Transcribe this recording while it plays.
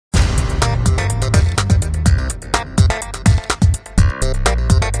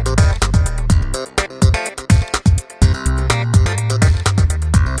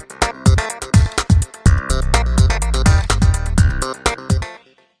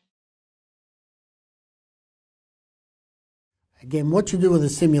Again, what you do with a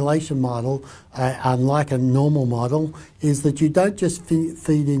simulation model, unlike a normal model, is that you don't just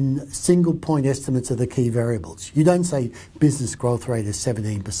feed in single point estimates of the key variables. You don't say business growth rate is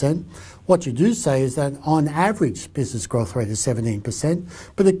 17%. What you do say is that on average business growth rate is 17%,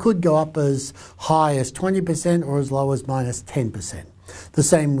 but it could go up as high as 20% or as low as minus 10%. The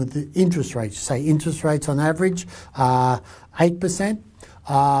same with the interest rates. You say interest rates on average are 8%,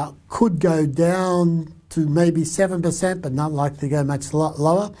 could go down to maybe 7%, but not likely to go much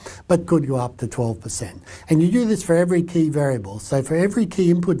lower, but could go up to 12%. And you do this for every key variable. So for every key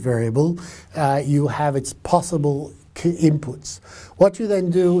input variable, you have its possible key inputs. What you then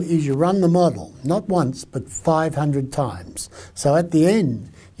do is you run the model, not once, but 500 times. So at the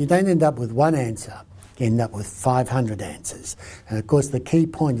end, you don't end up with one answer. You end up with 500 answers. And of course, the key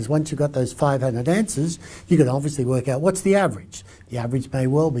point is once you've got those 500 answers, you can obviously work out what's the average. The average may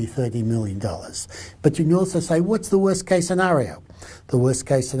well be $30 million. But you can also say, what's the worst case scenario? The worst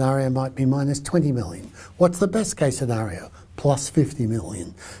case scenario might be minus 20 million. What's the best case scenario? Plus 50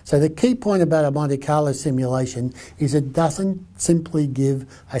 million. So the key point about a Monte Carlo simulation is it doesn't simply give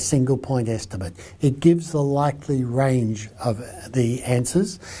a single point estimate. It gives the likely range of the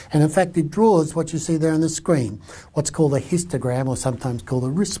answers. And in fact, it draws what you see there on the screen, what's called a histogram or sometimes called a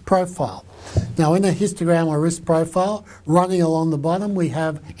risk profile. Now, in a histogram or risk profile, running along the bottom, we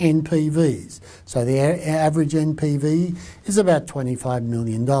have NPVs. So the average NPV is about $25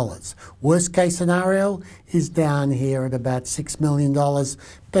 million. Worst case scenario is down here at about $6 million.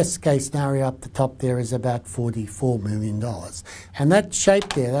 Best case scenario up the top there is about $44 million. And that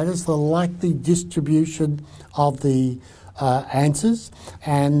shape there, that is the likely distribution of the answers,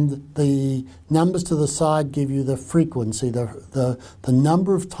 and the numbers to the side give you the frequency, the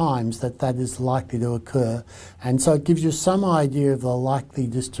number of times that is likely to occur, and so it gives you some idea of the likely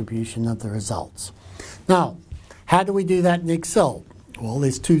distribution of the results. Now, how do we do that in Excel? Well,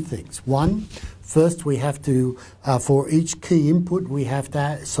 there's two things. One, first we have to, for each key input, we have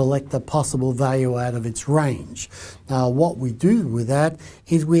to select a possible value out of its range. Now, what we do with that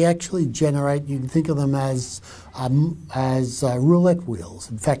is we actually generate, you can think of them as roulette wheels.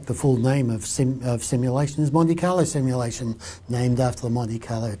 In fact, the full name of simulation is Monte Carlo simulation, named after the Monte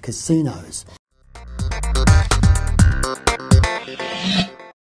Carlo casinos.